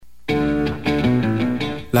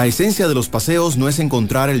La esencia de los paseos no es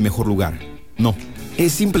encontrar el mejor lugar, no,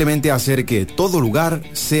 es simplemente hacer que todo lugar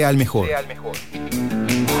sea el mejor.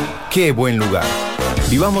 ¡Qué buen lugar!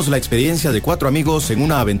 Vivamos la experiencia de 4 amigos en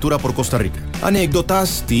una aventura por Costa Rica.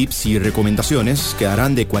 Anécdotas, tips y recomendaciones que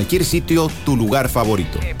harán de cualquier sitio tu lugar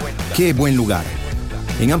favorito. ¡Qué buen lugar!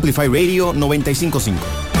 En Amplify Radio 95.5.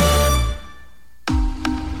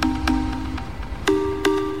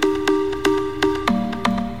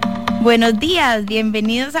 Buenos días,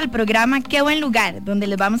 bienvenidos al programa Qué Buen Lugar, donde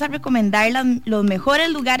les vamos a recomendar los mejores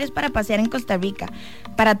lugares para pasear en Costa Rica,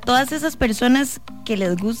 para todas esas personas que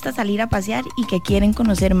les gusta salir a pasear y que quieren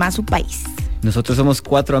conocer más su país. Nosotros somos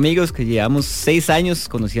 4 amigos que llevamos 6 años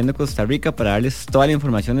conociendo Costa Rica para darles toda la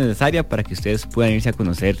información necesaria para que ustedes puedan irse a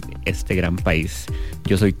conocer este gran país.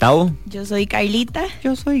 Yo soy Tavo. Yo soy Carlita.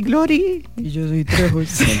 Yo soy Glory. Y yo soy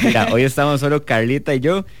Trejos. Mentira, hoy estamos solo Carlita y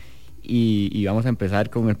yo. Y vamos a empezar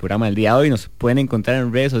con el programa del día de hoy. Nos pueden encontrar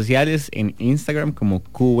en redes sociales, en Instagram como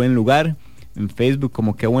Qué Buen Lugar, en Facebook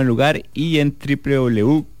como Qué Buen Lugar y en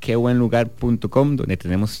www.quebuenlugar.com, donde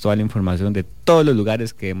tenemos toda la información de todos los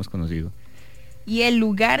lugares que hemos conocido. Y el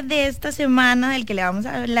lugar de esta semana del que le vamos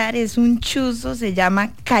a hablar es un chuzo, se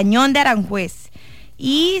llama Cañón de Aranjuez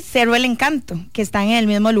y Cerro El Encanto, que están en el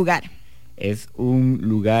mismo lugar. Es un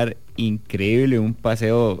lugar increíble, un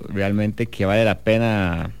paseo realmente que vale la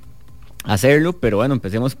pena hacerlo, pero bueno,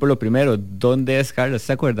 empecemos por lo primero. ¿Dónde es, Carla?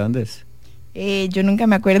 ¿Se acuerda dónde es? Yo nunca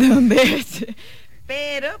me acuerdo dónde es,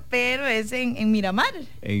 pero es en Miramar.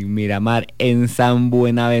 En Miramar, en San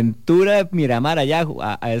Buenaventura, Miramar, allá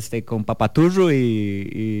con Papaturro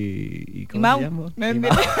y ¿cómo Mau. se llama?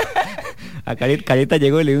 A Carita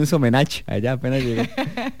llegó y le dio un homenaje allá apenas llegó.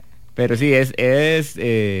 Pero sí, es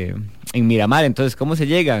en Miramar. Entonces, ¿cómo se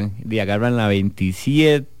llegan? Agarran la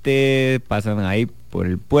 27, pasan ahí por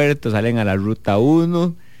el puerto, salen a la ruta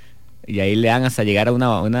 1 y ahí le dan hasta llegar a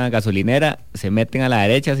una gasolinera, se meten a la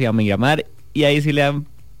derecha hacia Miramar y ahí sí le dan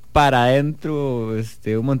para adentro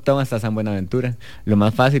un montón hasta San Buenaventura. Lo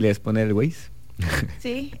más fácil es poner el Waze.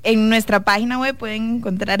 Sí, en nuestra página web pueden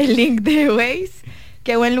encontrar el link de Waze,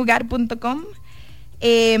 quebuenlugar.com.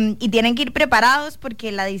 Y tienen que ir preparados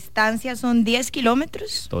porque la distancia son 10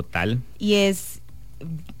 kilómetros. Total. Y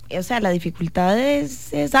la dificultad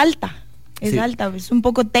es alta. Es alta, es un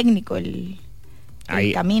poco técnico el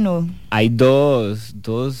camino. Hay dos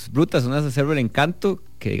rutas, una es el Cerro El Encanto,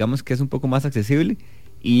 que digamos que es un poco más accesible,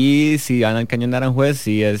 y si van al Cañón de Aranjuez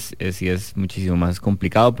sí es muchísimo más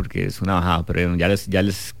complicado porque es una bajada, pero ya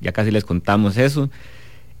casi les contamos eso.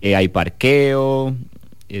 Hay parqueo,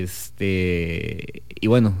 y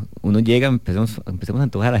bueno, uno llega, empecemos a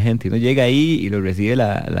antojar a la gente, uno llega ahí y lo recibe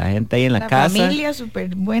la gente ahí en la casa. La familia,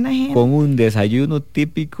 súper buena gente. Con un desayuno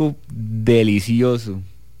típico delicioso.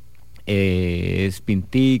 Es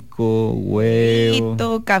pintico,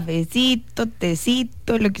 huevo, cafecito,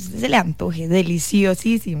 tecito, lo que usted se le antoje,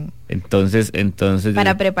 deliciosísimo. Entonces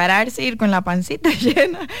para prepararse, ir con la pancita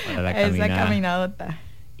llena para a esa caminadota.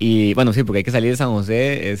 Y bueno, sí, porque hay que salir de San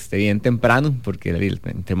José bien temprano, porque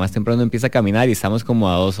entre más temprano empieza a caminar y estamos como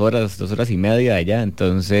a 2 horas y media de allá,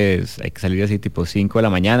 entonces hay que salir así tipo 5 de la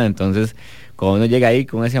mañana, entonces cuando uno llega ahí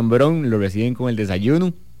con ese hambrón, lo reciben con el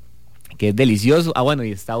desayuno, que es delicioso. Bueno,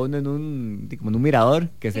 y está uno en un mirador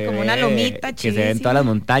que se como ve, una lomita que se ven todas las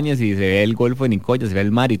montañas y se ve el Golfo de Nicoya, se ve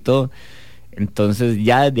el mar y todo. Entonces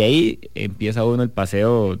ya desde ahí empieza uno el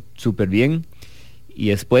paseo súper bien y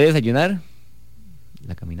después de desayunar,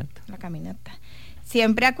 la caminata.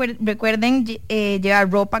 Siempre recuerden llevar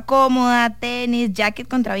ropa cómoda, tenis, jacket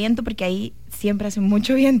contra viento, porque ahí siempre hace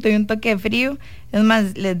mucho viento y un toque de frío. Es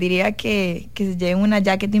más, les diría que se lleven una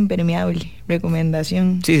jacket impermeable.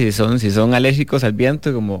 Recomendación. Sí, si son alérgicos al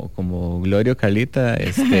viento, como Gloria o Carlita,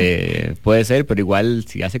 puede ser, pero igual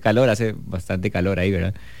si hace calor, hace bastante calor ahí,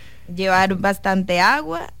 ¿verdad? Llevar bastante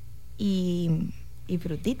agua y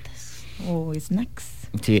frutitas o snacks.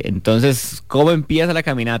 Sí, entonces, ¿cómo empieza la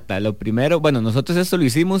caminata? Lo primero, bueno, nosotros esto lo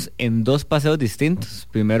hicimos en 2 paseos distintos.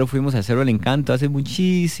 Primero fuimos a Cerro El Encanto hace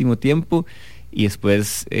muchísimo tiempo y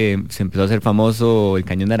después se empezó a hacer famoso el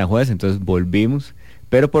Cañón de Aranjuez, entonces volvimos.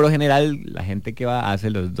 Pero por lo general la gente que va hace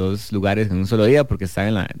los 2 lugares en un solo día porque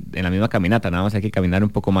están en la misma caminata, nada más hay que caminar un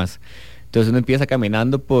poco más. Entonces uno empieza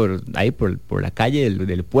caminando por la calle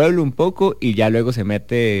del pueblo un poco y ya luego se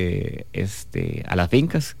mete a las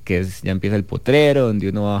fincas, ya empieza el potrero, donde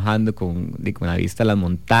uno va bajando con la vista a las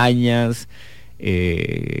montañas,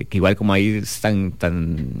 que igual como ahí es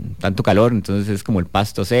tanto calor, entonces es como el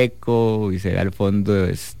pasto seco y se ve al fondo.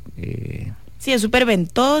 Sí, es súper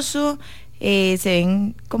ventoso, se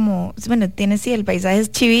ven como, bueno, tiene el paisaje es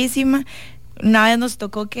chivísima. Una vez nos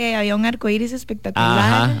tocó que había un arcoíris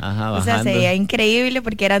espectacular. Ajá, o sea, se veía increíble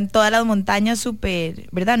porque eran todas las montañas súper,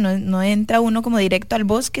 ¿verdad? No entra uno como directo al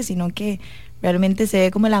bosque, sino que realmente se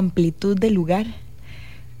ve como la amplitud del lugar.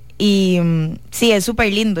 Y sí, es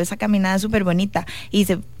súper lindo, esa caminada es súper bonita y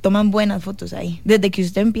se toman buenas fotos ahí, desde que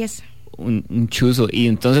usted empieza. Un chuzo. Y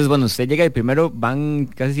entonces, bueno, usted llega y primero van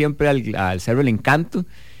casi siempre al Cerro El Encanto,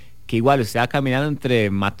 que igual usted va caminando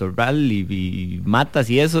entre matorral y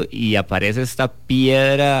matas y eso, y aparece esta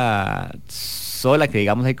piedra sola que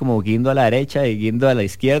digamos hay como guindo a la derecha y guindo a la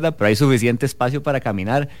izquierda, pero hay suficiente espacio para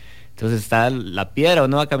caminar. Entonces está la piedra,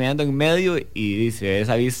 uno va caminando en medio y dice,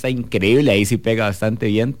 esa vista increíble, ahí sí pega bastante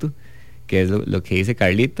viento, que es lo que dice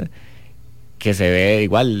Carlita, que se ve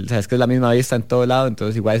igual, o sea, es que es la misma vista en todo lado,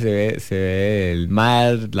 entonces igual se ve el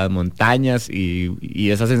mar, las montañas y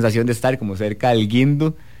esa sensación de estar como cerca del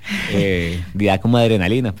guindo, da como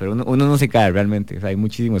adrenalina, pero uno no se cae realmente, o sea, hay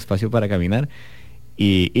muchísimo espacio para caminar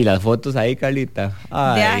y las fotos ahí, Carlita,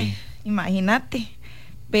 ay, imagínate.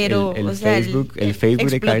 Pero, el o sea, Facebook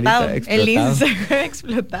de Carlita explotado. El Instagram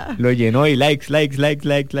explotado. Lo llenó y likes.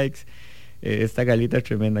 Esta Carlita es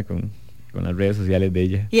tremenda con las redes sociales de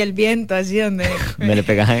ella. Y el viento así donde me le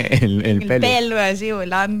pegaban el pelo así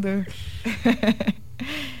volando.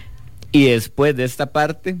 Y después de esta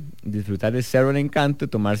parte, disfrutar del Cerro del Encanto,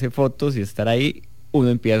 tomarse fotos y estar ahí, uno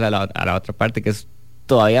empieza a la otra parte que es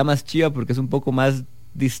todavía más chiva porque es un poco más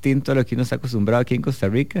distinto a lo que uno está acostumbrado aquí en Costa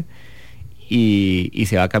Rica. Y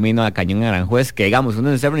se va camino a Cañón Aranjuez, que digamos, uno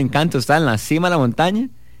en el Cerro del Encanto está en la cima de la montaña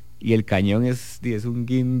y el cañón es un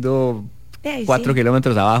guindo 4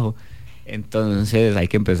 kilómetros abajo. Entonces hay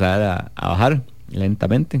que empezar a bajar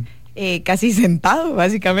lentamente. Casi sentado,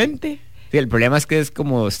 básicamente. Sí, el problema es que es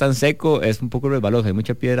tan seco, es un poco resbaloso, hay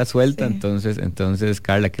mucha piedra suelta, sí. entonces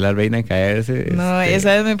Carla, que es la reina de caerse. No,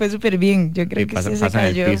 esa vez me fue súper bien, yo creo que pasa, se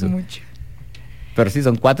cayó mucho. Pero sí,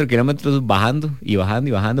 son 4 kilómetros bajando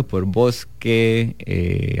por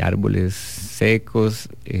bosque, árboles secos,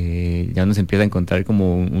 ya uno se empieza a encontrar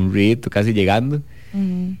como un rito casi llegando,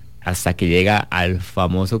 hasta que llega al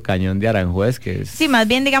famoso Cañón de Aranjuez, que es... Sí, más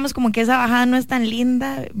bien digamos como que esa bajada no es tan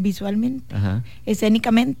linda visualmente,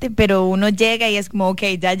 escénicamente, pero uno llega y es como, ok,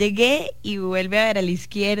 ya llegué, y vuelve a ver a la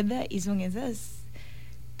izquierda y son esas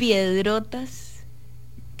piedrotas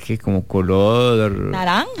que como color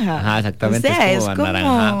naranja. Ajá, exactamente. O sea, es como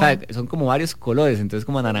anaranjada. O sea, son como varios colores, entonces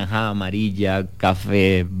como anaranjada, amarilla,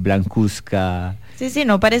 café, blancuzca. Sí,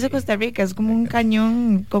 no parece Costa Rica, es como un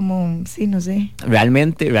cañón, como, sí, no sé.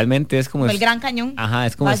 Realmente es como el Gran Cañón. Ajá,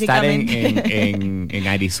 es como estar en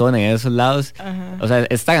Arizona, en esos lados. Ajá. O sea,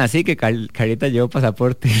 es tan así que Carlita llevó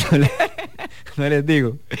pasaporte y no les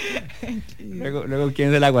digo. Luego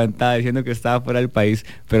quién se la aguantaba diciendo que estaba fuera del país.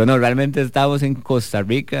 Pero no, realmente estábamos en Costa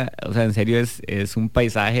Rica. O sea, en serio es un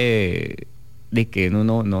paisaje de que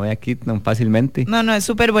uno no ve aquí tan fácilmente. No, es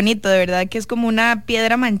súper bonito, de verdad que es como una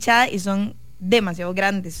piedra manchada y son demasiado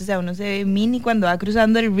grandes, o sea, uno se ve mini cuando va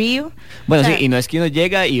cruzando el río. Bueno, o sea, sí, y no es que uno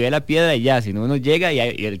llega y ve la piedra y ya, sino uno llega y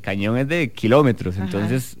el cañón es de kilómetros. Ajá.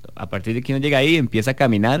 Entonces, a partir de que uno llega ahí, empieza a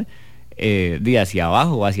caminar de hacia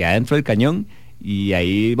abajo o hacia adentro del cañón. Y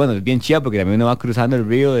ahí, bueno, es bien chido porque también uno va cruzando el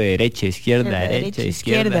río de derecha a izquierda, derecha a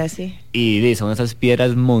izquierda. Sí. Y son esas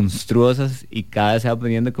piedras monstruosas y cada vez se va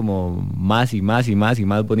poniendo como más y más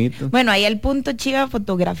bonito. Bueno, ahí el punto chiva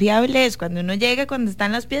fotografiable es cuando uno llega, cuando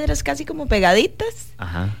están las piedras casi como pegaditas.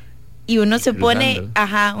 Ajá. Y uno se pone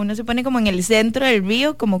como en el centro del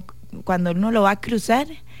río, como cuando uno lo va a cruzar.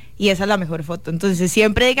 Y esa es la mejor foto. Entonces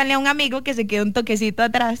siempre díganle a un amigo que se quede un toquecito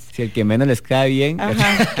atrás. Si el que menos les queda bien.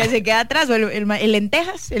 Ajá, que se queda atrás. O el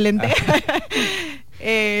lentejas.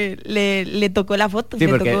 Le tocó la foto. Sí,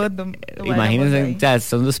 porque imagínense, o sea,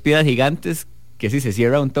 son 2 piedras gigantes que si se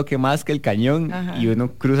cierra un toque más que el cañón. Ajá. Y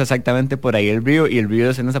uno cruza exactamente por ahí el río y el río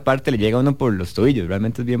en esa parte le llega a uno por los tobillos,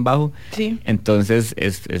 realmente es bien bajo. Sí. Entonces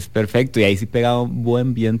es perfecto y ahí sí pega un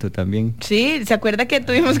buen viento también. Sí, ¿se acuerda que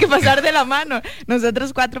tuvimos que pasar de la mano?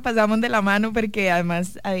 Nosotros 4 pasamos de la mano porque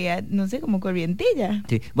además había, no sé, como corrientilla.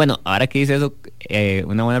 Sí, bueno, ahora que dice eso,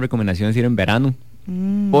 una buena recomendación es ir en verano,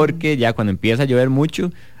 porque ya cuando empieza a llover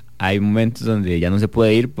mucho, hay momentos donde ya no se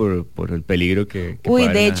puede ir por el peligro que uy,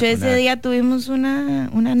 de hecho ese día tuvimos una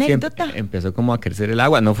anécdota. Sí, empezó como a crecer el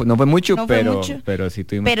agua, no fue mucho, pero sí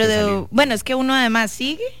tuvimos que salir. Bueno, es que uno además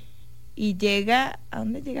sigue y llega, ¿a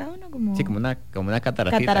dónde llega uno? Sí, como una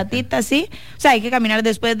cataratita. Cataratita, sí. O sea, hay que caminar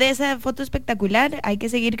después de esa foto espectacular, hay que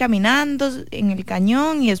seguir caminando en el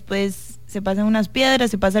cañón y después se pasan unas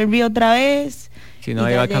piedras, se pasa el río otra vez. Si no,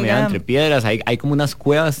 iba caminando entre piedras, hay como unas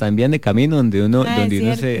cuevas también de camino donde uno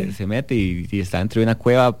se mete y está dentro de una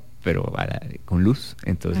cueva, pero con luz,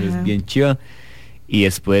 entonces bien chiva. Y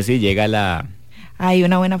después sí llega la... Hay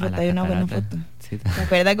una buena foto, Sí, ¿Se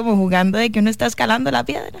acuerda como jugando de que uno está escalando la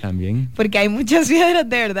piedra? también. Porque hay muchas piedras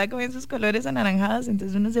de verdad con esos colores anaranjados,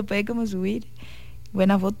 entonces uno se puede como subir.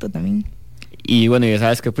 Buena foto también. Y bueno, ya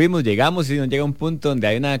sabes que fuimos, llegamos y nos llega un punto donde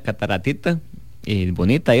hay una cataratita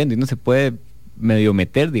bonita ahí donde uno se puede medio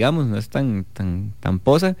meter, digamos, no es tan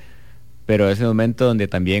posa, pero es el momento donde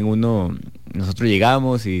también nosotros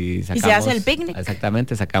llegamos y sacamos... Y se hace el picnic.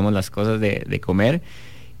 Exactamente, sacamos las cosas de comer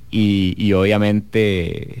y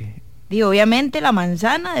obviamente... Y obviamente la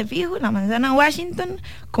manzana de fijo, la manzana Washington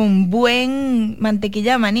con buen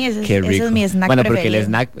mantequilla de maní, ese es mi snack bueno, preferido.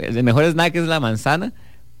 porque el mejor snack es la manzana,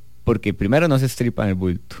 porque primero no se estripa en el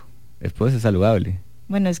bulto, después es saludable.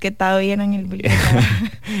 Bueno, es que está bien en el bulto.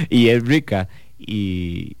 Y es rica,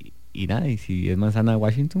 y nada, y si es manzana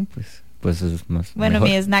Washington, pues es más bueno, mejor.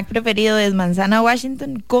 mi snack preferido es manzana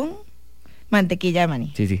Washington con mantequilla de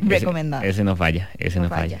maní. Sí, recomendado. Ese no falla.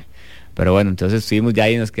 Pero bueno, entonces estuvimos ya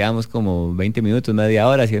y nos quedamos como 20 minutos, media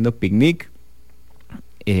hora haciendo picnic,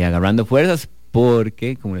 agarrando fuerzas,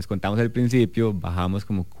 porque como les contamos al principio, bajamos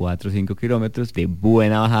como 4 o 5 kilómetros de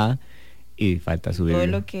buena bajada y falta subir. Todo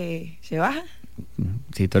lo que se baja.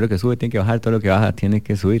 Sí, todo lo que sube tiene que bajar, todo lo que baja tiene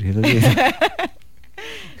que subir, eso sí.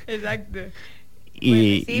 Exacto.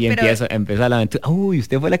 Y empieza la aventura. Uy,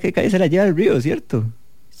 usted fue la que cayó, se la lleva al río, ¿cierto?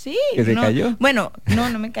 Sí. ¿Que se cayó? Bueno,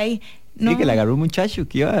 no me caí. No. Sí, que la agarró un muchacho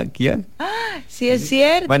que iba. Sí, es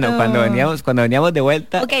cierto. Bueno, cuando veníamos de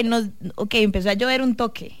vuelta. Ok, empezó a llover un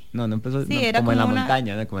toque. No empezó, Sí, no, era como en la una...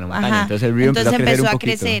 montaña, ¿no? Como en la montaña. Ajá. Entonces el río empezó a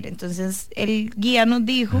crecer. Entonces el guía nos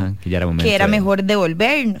dijo que ya era momento que era mejor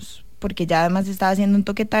devolvernos, porque ya además estaba haciendo un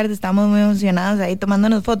toque tarde, estábamos muy emocionados ahí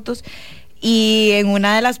tomándonos fotos. Y en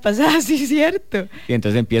una de las pasadas, sí, es cierto. Y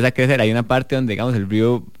entonces empieza a crecer. Hay una parte donde, digamos, el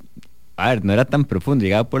río, a ver, no era tan profundo,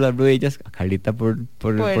 llegaba por las rodillas, a Carlita por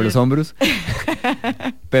los hombros.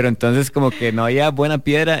 Pero entonces como que no había buena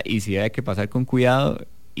piedra y sí había que pasar con cuidado.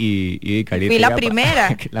 Y Carlita... Fui la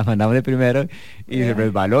primera. La mandamos de primero y se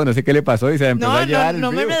resbaló, no sé qué le pasó y se empezó a llevar No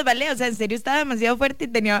el me río. resbalé, o sea, en serio estaba demasiado fuerte y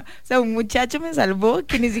tenía, o sea, un muchacho me salvó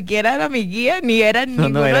que ni siquiera era mi guía, ni era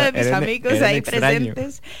ninguno de mis amigos ahí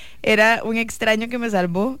presentes. Era un extraño que me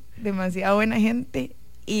salvó, demasiado buena gente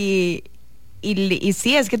y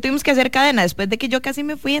sí, es que tuvimos que hacer cadena después de que yo casi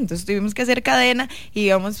me fui, entonces tuvimos que hacer cadena y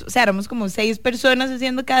íbamos, o sea, éramos como 6 personas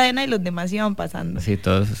haciendo cadena y los demás iban pasando. Sí,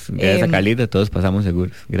 todos, gracias a Carlita, todos pasamos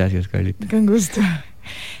seguros. Gracias, Carlita. Con gusto.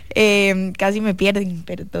 Casi me pierden,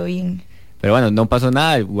 pero todo bien. Pero bueno, no pasó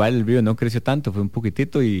nada, igual el río no creció tanto, fue un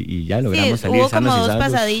poquitito y ya logramos salir hubo sanos como y 2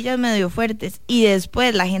 salvos. pasadillas medio fuertes y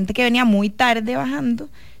después la gente que venía muy tarde bajando,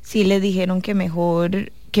 sí les dijeron que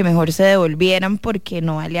mejor se devolvieran porque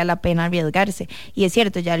no valía la pena arriesgarse. Y es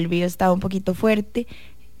cierto, ya el río estaba un poquito fuerte,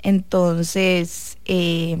 entonces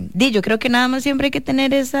yo creo que nada más siempre hay que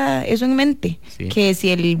tener eso en mente, sí. Que si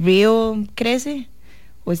el río crece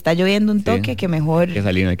o está lloviendo un toque, sí, que mejor... Hay que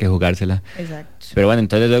salir, no hay que jugársela. Exacto. Pero bueno,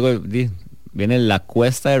 entonces luego viene la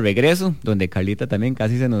cuesta de regreso, donde Carlita también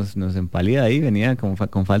casi se nos empalida ahí, venía con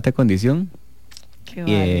falta de condición.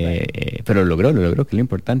 Pero lo logró, que es lo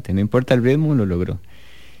importante, no importa el ritmo, lo logró.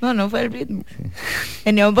 No fue el ritmo. Sí.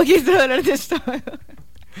 Tenía un poquito de dolor de estómago.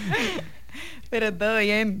 Pero todo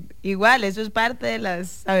bien. Igual, eso es parte de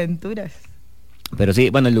las aventuras. Pero sí,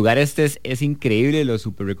 bueno, el lugar es increíble, lo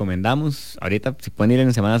super recomendamos. Ahorita, si pueden ir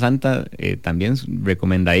en Semana Santa, también es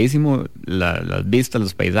recomendadísimo. Las vistas,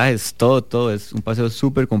 los paisajes, todo es un paseo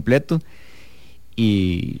súper completo.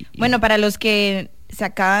 Y bueno, para los que nos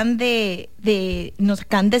acaban de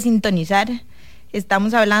sintonizar,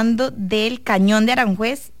 estamos hablando del Cañón de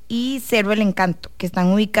Aranjuez y Cerro El Encanto, que están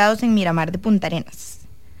ubicados en Miramar de Puntarenas.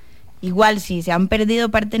 Igual, si se han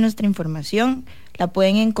perdido parte de nuestra información, la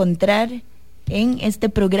pueden encontrar en este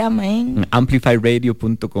programa en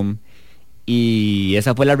amplifyradio.com. Y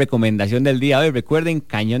esa fue la recomendación del día de hoy. Recuerden,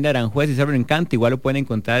 Cañón de Aranjuez y Cerro El Encanto, igual lo pueden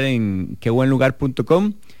encontrar en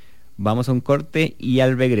quebuenlugar.com. Vamos a un corte y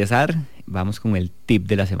al regresar vamos con el tip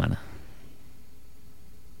de la semana.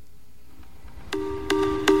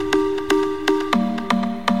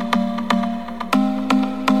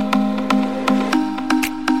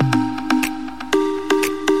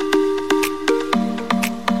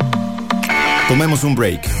 Tomemos un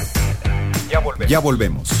break. Ya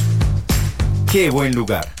volvemos. ¡Qué buen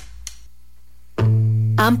lugar!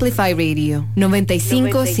 Amplify Radio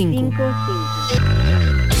 95.5.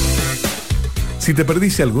 Si te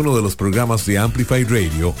perdiste alguno de los programas de Amplify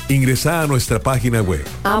Radio, ingresa a nuestra página web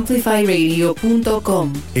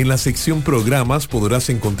amplifyradio.com. En la sección programas podrás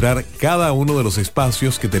encontrar cada uno de los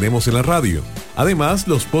espacios que tenemos en la radio. Además,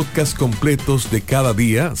 los podcasts completos de cada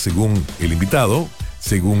día, según el invitado,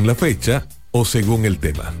 según la fecha o según el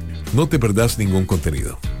tema. No te perdás ningún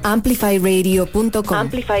contenido. Amplifyradio.com.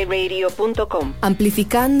 Amplifyradio.com.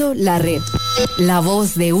 Amplificando la red. La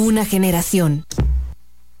voz de una generación.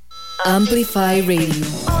 Amplify Radio.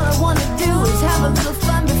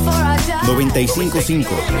 95.5.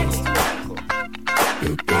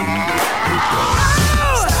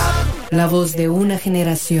 La voz de una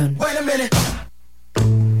generación.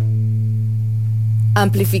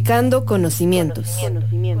 Amplificando conocimientos.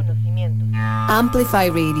 Amplify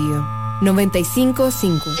Radio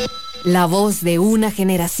 95.5. La voz de una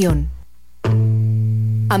generación.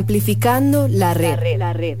 Amplificando la red.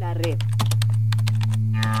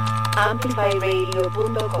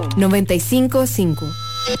 Amplifyradio.com. 95.5.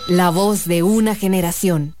 La voz de una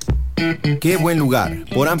generación. Qué buen lugar,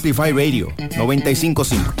 por Amplify Radio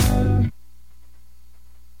 95.5.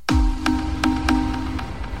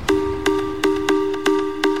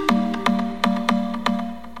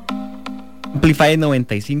 Amplify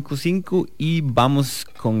 95.5 y vamos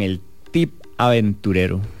con el tip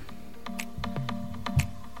aventurero.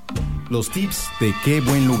 Los tips de Qué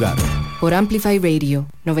buen lugar. Por Amplify Radio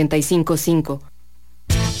 95.5.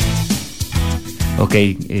 Ok,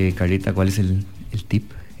 Carlita, ¿cuál es el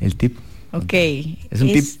tip? El tip. Ok. Es un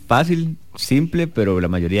tip fácil, simple, pero la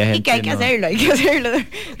mayoría de gente y que hay que hacerlo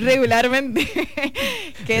regularmente.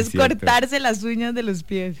 Que es cierto. cortarse las uñas de los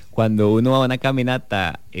pies. Cuando uno va a una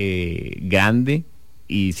caminata grande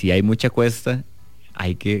y si hay mucha cuesta,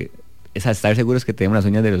 hay que estar seguros que tenemos las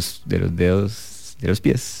uñas de los dedos de los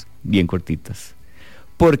pies bien cortitas.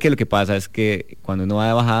 Porque lo que pasa es que cuando uno va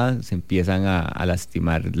de bajada se empiezan a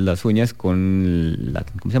lastimar las uñas con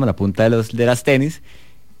 ¿cómo se llama? La punta de las tenis.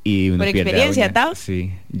 Y uno ¿Por pierde experiencia, la uña. Tao?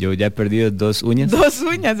 Sí, yo ya he perdido 2 uñas. 2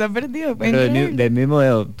 uñas ha perdido. Pero del mismo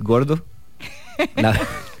dedo gordo. La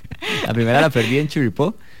primera la perdí en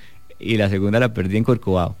Chirripó y la segunda la perdí en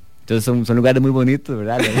Corcovado. Entonces son lugares muy bonitos,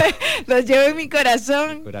 ¿verdad? Los llevo en mi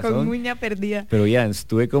corazón con uña perdida. Pero ya,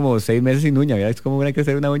 estuve como 6 meses sin uña. ¿Verdad? Es como una que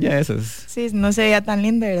hacer una uña de esas. Sí, no se veía tan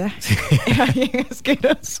linda, ¿verdad? Sí. Era bien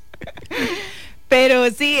asqueroso. Pero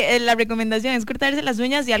sí, la recomendación es cortarse las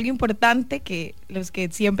uñas, y algo importante, que los que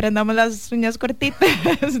siempre andamos las uñas cortitas,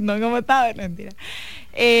 no como Tao, mentira,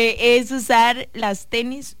 es usar las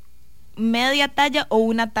tenis media talla o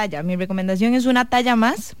una talla. Mi recomendación es una talla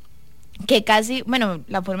más, que casi, bueno,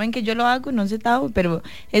 la forma en que yo lo hago, no sé, Tao, pero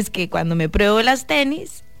es que cuando me pruebo las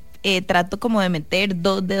tenis, trato como de meter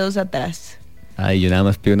 2 dedos atrás. Ay, yo nada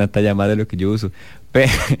más pido una talla más de lo que yo uso.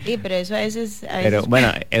 Sí, pero eso a veces pero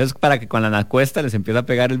bueno, eso es para que cuando la cuesta les empieza a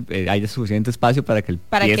pegar, haya suficiente espacio para que el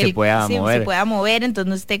pie se pueda mover. Se pueda mover, entonces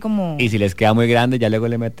no esté como... Y si les queda muy grande, ya luego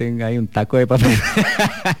le meten ahí un taco de papel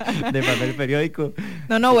de papel periódico.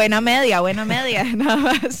 No, buena media, nada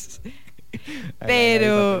más.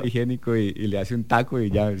 Pero... higiénico y le hace un taco y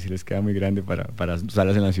ya, si les queda muy grande para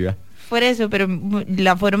usarlas en la ciudad. Por eso, pero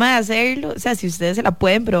la forma de hacerlo, o sea, si ustedes se la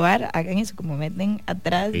pueden probar, hagan eso, como meten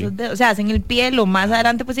atrás los dedos, o sea, hacen el pie lo más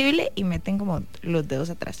adelante posible y meten como los dedos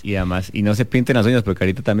atrás. Y además, y no se pinten las uñas, porque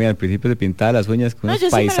ahorita también al principio se pintaba las uñas con unos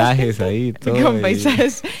paisajes ahí, todo. Con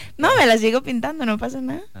paisajes. No, me las sigo pintando, no pasa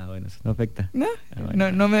nada. Ah, bueno, eso no afecta. No,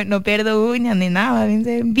 bueno. no pierdo uñas ni nada,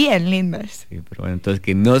 bien lindas. Sí, pero bueno, entonces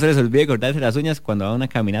que no se les olvide cortarse las uñas cuando va a una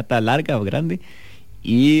caminata larga o grande.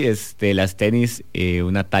 Y las tenis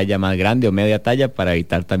una talla más grande o media talla, para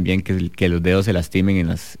evitar también que los dedos se lastimen en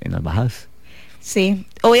las bajadas. Sí,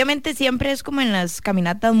 obviamente siempre es como en las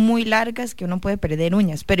caminatas muy largas que uno puede perder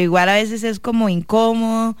uñas, pero igual a veces es como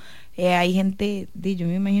incómodo. Hay gente, yo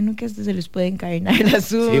me imagino que hasta se les pueden caer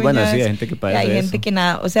las uñas. Sí, bueno, sí, hay gente que padece hay eso. gente que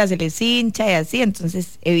nada, o sea, se les hincha y así,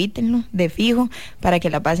 entonces evítenlo de fijo para que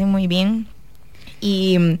la pasen muy bien.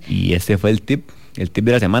 Y este fue el tip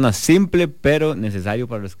de la semana, simple pero necesario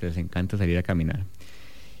para los que les encanta salir a caminar.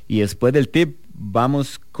 Y después del tip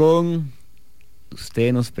vamos con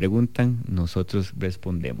ustedes nos preguntan, nosotros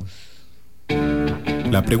respondemos.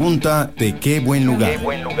 La pregunta de qué buen lugar. Qué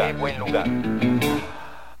buen lugar.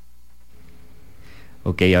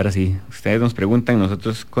 Ok, ahora sí, ustedes nos preguntan,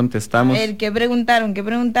 nosotros contestamos. ¿Qué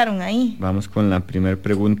preguntaron ahí? Vamos con la primera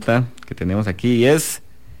pregunta que tenemos aquí, y es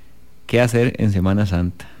 ¿qué hacer en Semana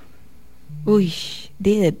Santa? Uy,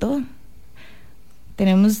 de todo.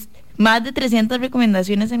 Tenemos más de 300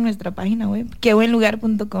 recomendaciones en nuestra página web,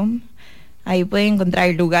 quebuenlugar.com. Ahí pueden encontrar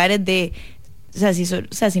lugares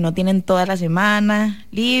si no tienen toda la semana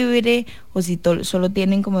libre, o si solo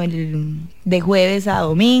tienen como de jueves a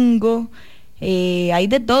domingo. Hay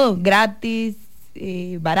de todo, gratis,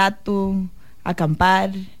 barato,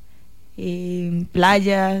 acampar,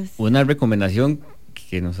 playas. Una recomendación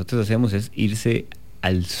que nosotros hacemos es irse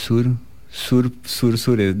al sur sur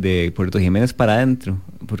de Puerto Jiménez para adentro,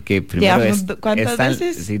 porque primero ¿cuántas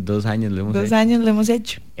veces? Sí, 2 años lo hemos hecho. 2 años lo hemos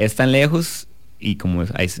hecho. Es tan lejos y como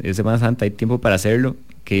es Semana Santa, hay tiempo para hacerlo,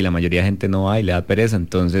 que la mayoría de gente no va y le da pereza,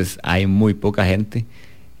 entonces hay muy poca gente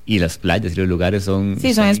y las playas y los lugares son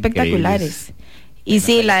espectaculares. Y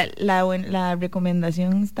sí, la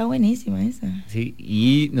recomendación está buenísima esa. Sí,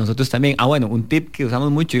 y nosotros también, un tip que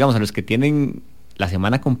usamos mucho, digamos, a los que tienen la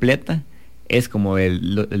semana completa, es como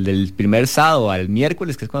el del primer sábado al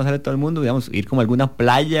miércoles, que es cuando sale todo el mundo, digamos, ir como a alguna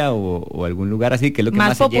playa o algún lugar así, que es lo que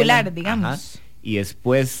más popular, se llena, digamos. Ajá. Y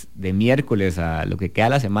después de miércoles a lo que queda de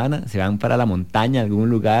la semana, se van para la montaña, algún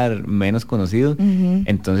lugar menos conocido. Uh-huh.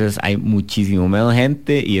 Entonces hay muchísimo menos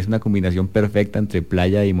gente y es una combinación perfecta entre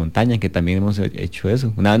playa y montaña, que también hemos hecho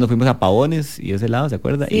eso. Una vez nos fuimos a Pavones y ese lado, ¿se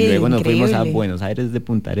acuerda? Sí, y luego nos increíble. fuimos a Buenos Aires de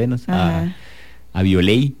Puntarenas, a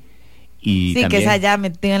Violey. Y sí, también, que es allá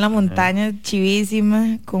metido en la montaña,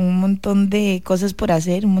 chivísima, con un montón de cosas por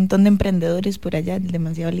hacer, un montón de emprendedores por allá,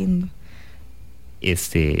 demasiado lindo.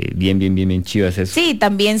 Bien chido es eso. Sí,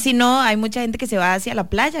 también si no, hay mucha gente que se va hacia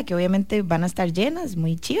la playa, que obviamente van a estar llenas,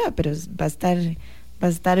 muy chiva, pero va a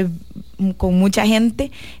estar con mucha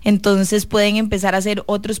gente, entonces pueden empezar a hacer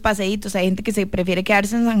otros paseitos. Hay gente que se prefiere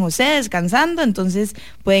quedarse en San José descansando, entonces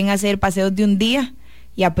pueden hacer paseos de un día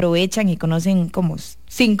y aprovechan y conocen como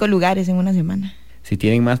 5 lugares en una semana. Si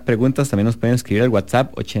tienen más preguntas, también nos pueden escribir al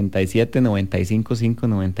WhatsApp 87 95 5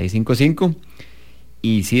 95 5.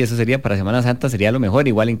 Y sí, eso sería para Semana Santa, sería lo mejor.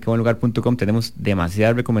 Igual en quebuenlugar.com tenemos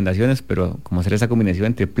demasiadas recomendaciones, pero como hacer esa combinación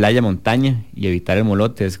entre playa, montaña y evitar el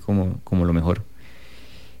molote es como lo mejor.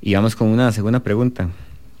 Y vamos con una segunda pregunta.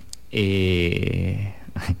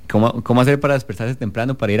 ¿Cómo hacer para despertarse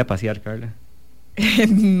temprano para ir a pasear, Carla?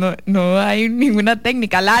 No hay ninguna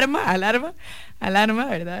técnica. Alarma,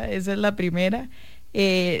 ¿verdad? Esa es la primera.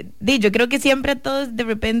 Yo creo que siempre a todos de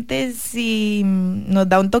repente si nos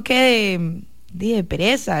da un toque de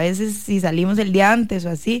pereza, a veces si salimos el día antes o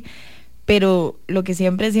así, pero lo que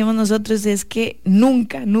siempre decimos nosotros es que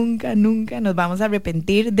nunca nos vamos a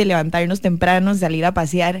arrepentir de levantarnos temprano, salir a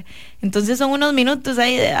pasear. Entonces son unos minutos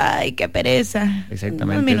ahí de ay, qué pereza.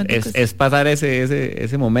 Exactamente, es pasar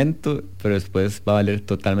ese momento, pero después va a valer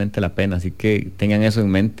totalmente la pena, así que tengan eso en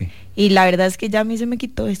mente. Y la verdad es que ya a mí se me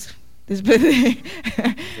quitó eso después de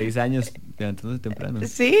 6 años levantándose temprano.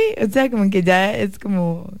 Sí, o sea, como que ya es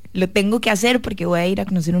como lo tengo que hacer porque voy a ir a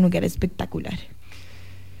conocer un lugar espectacular.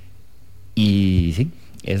 Y sí,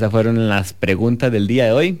 esas fueron las preguntas del día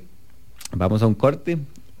de hoy. Vamos a un corte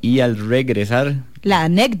y al regresar, la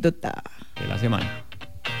anécdota de la semana.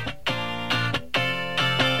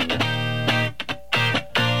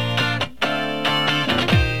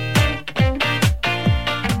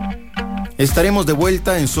 Estaremos de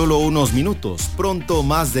vuelta en solo unos minutos. Pronto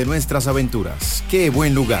más de nuestras aventuras. ¡Qué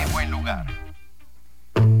buen lugar!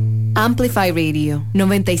 Amplify Radio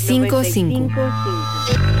 95.5.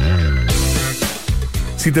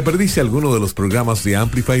 Si te perdiste alguno de los programas de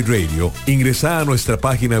Amplify Radio, ingresa a nuestra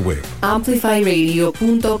página web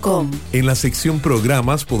amplifyradio.com. En la sección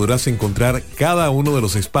Programas podrás encontrar cada uno de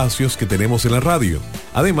los espacios que tenemos en la radio.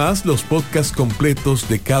 Además, los podcasts completos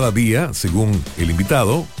de cada día, según el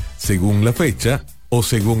invitado, según la fecha o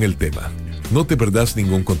según el tema. No te perdás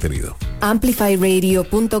ningún contenido.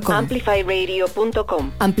 amplifyradio.com.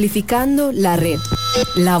 amplifyradio.com. Amplificando la red.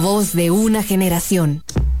 La voz de una generación.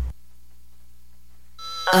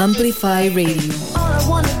 Amplify Radio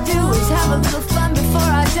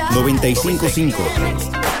 95.5.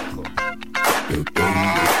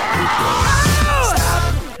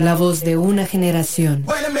 La voz de una generación.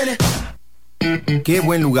 Qué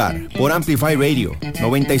buen lugar, por Amplify Radio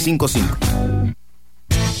 95.5.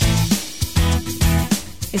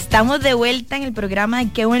 Estamos de vuelta en el programa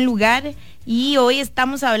de Qué buen lugar y hoy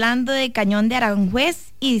estamos hablando de Cañón de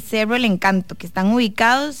Aranjuez y Cerro El Encanto, que están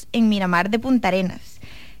ubicados en Miramar de Puntarenas.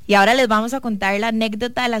 Y ahora les vamos a contar la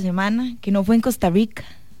anécdota de la semana, que no fue en Costa Rica.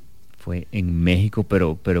 Fue en México,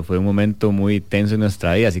 pero fue un momento muy tenso en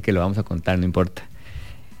nuestra vida, así que lo vamos a contar, no importa.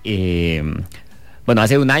 Bueno,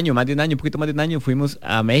 hace un poquito más de un año, fuimos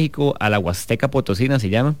a México, a la Huasteca Potosina se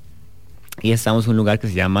llama, y estamos en un lugar que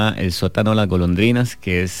se llama el Sótano de las Golondrinas,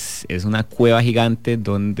 que es una cueva gigante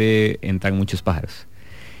donde entran muchos pájaros.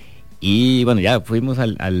 Y bueno, ya fuimos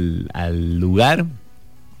al lugar,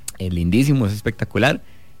 lindísimo, es espectacular.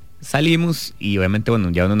 Salimos y obviamente,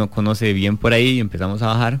 bueno, ya uno no conoce bien por ahí y empezamos a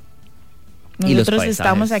bajar. Nosotros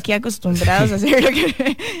estamos aquí acostumbrados a hacer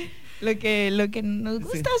lo que nos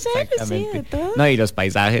gusta hacer, sí, de todo. No, y los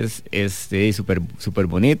paisajes súper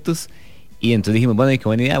bonitos. Y entonces dijimos, bueno, y qué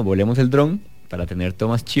buena idea, volemos el dron para tener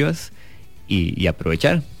tomas chivas y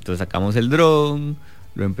aprovechar. Entonces sacamos el dron,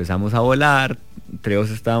 lo empezamos a volar, Treos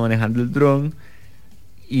estaba manejando el dron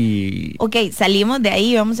y... Ok, salimos de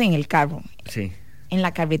ahí, íbamos en el carro. Sí. En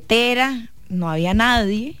la carretera no había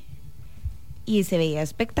nadie y se veía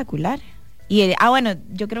espectacular. Y bueno,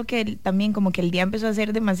 yo creo que también como que el día empezó a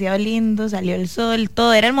ser demasiado lindo, salió el sol,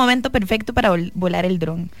 todo, era el momento perfecto para volar el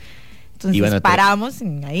dron. Entonces bueno, paramos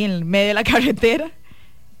ahí en el medio de la carretera.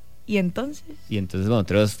 Y entonces, bueno,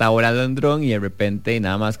 Treos estaba volando en dron y de repente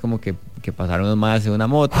nada más como que pasaron unos más en una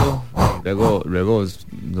moto, luego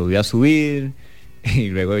volvió a subir y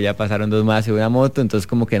luego ya pasaron dos más en una moto, entonces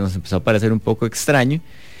como que nos empezó a parecer un poco extraño.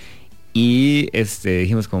 Y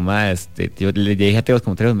dijimos como yo le dije a Teos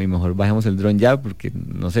como Treos, mejor bajemos el dron ya porque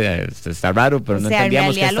no sé, está raro, pero no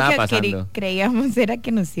entendíamos qué estaba pasando. Creíamos era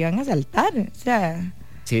que nos iban a asaltar, o sea,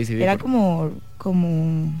 sí, era como,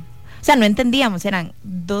 o sea, no entendíamos, eran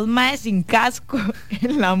dos maes sin casco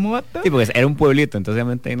en la moto. Sí, porque era un pueblito, entonces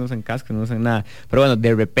obviamente ahí no usan casco, no usan nada. Pero bueno,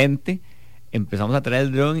 de repente empezamos a traer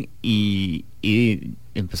el dron y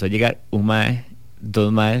empezó a llegar un mae,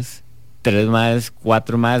 dos maes, tres maes,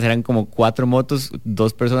 cuatro maes, eran como 4 motos,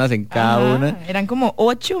 2 personas en cada una. Eran como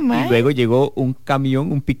 8 maes. Y luego llegó un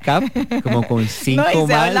camión, un pick-up, como con 5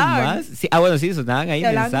 más. Sí, bueno, sí, sonaban ahí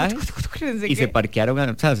mensajes. Y se parquearon,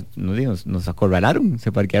 o sea, nos acorralaron,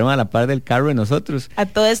 se parquearon a la par del carro de nosotros. A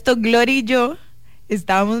todo esto, Gloria y yo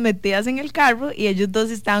estábamos metidas en el carro y ellos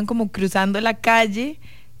dos estaban como cruzando la calle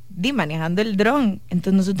manejando el dron.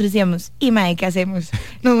 Entonces nosotros decíamos, ¿y mae, qué hacemos?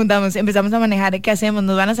 Nos mudamos, empezamos a manejar, ¿qué hacemos?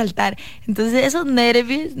 Nos van a asaltar. Entonces esos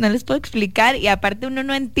nervios no les puedo explicar y aparte uno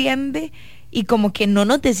no entiende y como que no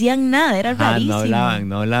nos decían nada, era rarísimo.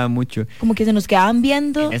 No hablaban mucho. Como que se nos quedaban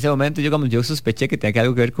viendo. En ese momento yo sospeché que tenía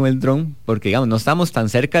algo que ver con el dron, porque digamos, no estábamos tan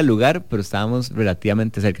cerca del lugar, pero estábamos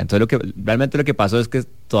relativamente cerca. Entonces realmente lo que pasó es que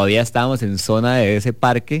todavía estábamos en zona de ese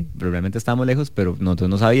parque, pero realmente estábamos lejos, pero nosotros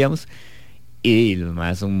no sabíamos. Y los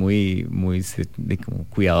más son muy como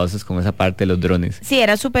cuidadosos con esa parte de los drones. Sí,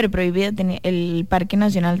 era súper prohibido. El Parque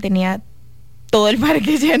Nacional tenía todo el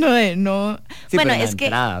parque lleno de Sí, bueno, es que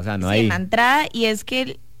entrada, o sea, no hay... en la entrada, y es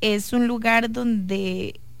que es un lugar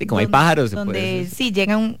donde... Sí, como hay pájaros. Donde sí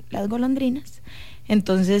llegan las golondrinas.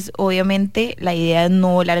 Entonces, obviamente, la idea es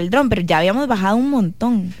no volar el dron, pero ya habíamos bajado un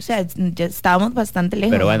montón. O sea, ya estábamos bastante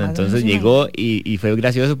lejos. Pero bueno, entonces llegó y fue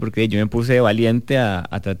gracioso porque yo me puse valiente a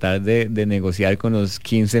tratar de negociar con los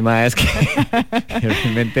 15 maes que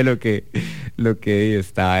realmente lo que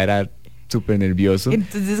estaba era súper nervioso.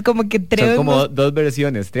 Entonces, como que Treos... Son como dos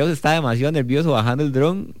versiones. Treos estaba demasiado nervioso bajando el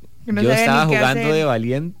dron. Yo estaba jugando de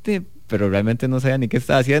valiente, pero realmente no sabía ni qué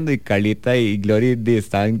estaba haciendo. Y Carlita y Glory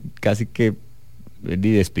estaban casi que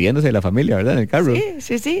despidiéndose de la familia, ¿verdad? En el carro.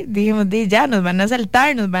 Sí. Dijimos, ya, nos van a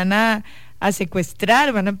asaltar, nos van a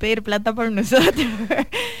secuestrar, van a pedir plata por nosotros.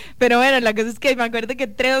 Pero bueno, la cosa es que me acuerdo que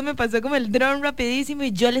Treos me pasó como el dron rapidísimo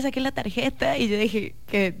y yo le saqué la tarjeta y yo dije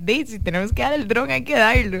que si tenemos que dar el dron hay que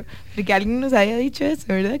darlo, porque alguien nos había dicho eso,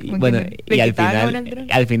 ¿verdad? Como bueno, y al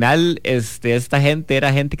final esta gente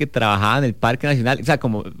era gente que trabajaba en el Parque Nacional, o sea,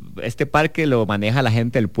 como este parque lo maneja la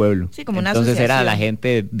gente del pueblo. Sí, como una entonces asociación. Era la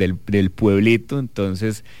gente del pueblito,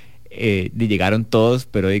 entonces llegaron todos,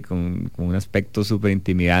 pero con un aspecto súper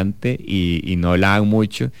intimidante y no hablaban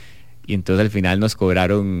mucho. Y entonces al final nos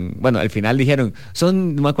cobraron, al final dijeron,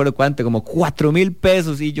 no me acuerdo cuánto, como 4,000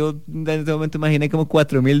 pesos. Y yo en ese momento imaginé como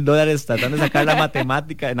 $4,000 tratando de sacar la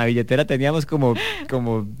matemática. En la billetera teníamos como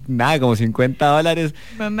 $50.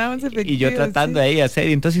 Mandamos efectivo, y yo tratando de ahí hacer,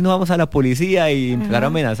 y entonces no vamos a la policía y empezaron a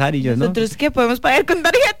amenazar. Y yo ¿nosotros qué podemos pagar con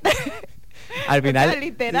tarjeta? Al final,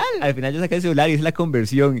 literal. Al final yo saqué el celular y hice la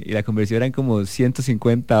conversión, y la conversión eran como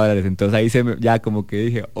 $150. Entonces ahí ya como que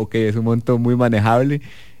dije, ok, es un monto muy manejable.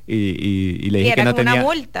 Y le dije que no tenía una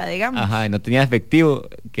multa, digamos. Ajá, no tenía efectivo,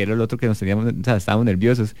 que era lo otro que nos teníamos, o sea, estábamos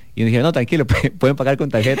nerviosos. Y nos dijeron, no, tranquilo, pueden pagar con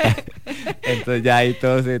tarjeta. Entonces ya ahí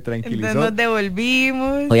todo se tranquilizó. Entonces nos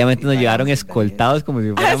devolvimos. Obviamente nos llevaron escoltados como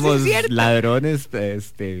si fuéramos sí, ladrones.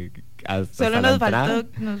 Solo nos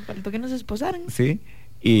faltó que nos esposaran. Sí,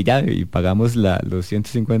 y pagamos los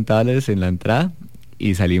 $150 en la entrada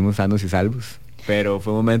y salimos sanos y salvos. Pero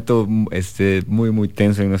fue un momento muy, muy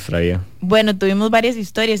tenso en nuestra vida. Bueno, tuvimos varias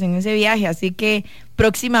historias en ese viaje, así que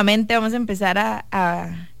próximamente vamos a empezar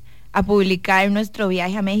a publicar nuestro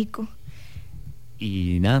viaje a México.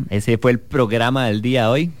 Y nada, ese fue el programa del día de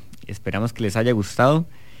hoy. Esperamos que les haya gustado.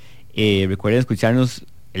 Recuerden escucharnos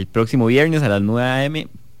el próximo viernes a las 9 a.m.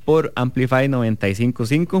 por Amplify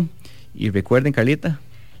 95.5. Y recuerden, Carlita,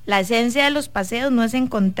 la esencia de los paseos no es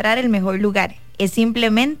encontrar el mejor lugar, es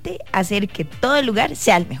simplemente hacer que todo el lugar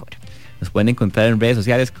sea el mejor. Nos pueden encontrar en redes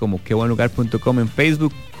sociales como quebuenlugar.com en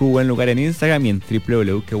Facebook, quebuenlugar en Instagram y en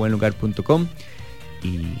www.quebuenlugar.com.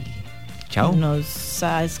 Y Chao. Nos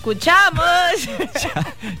escuchamos.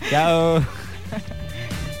 Chao.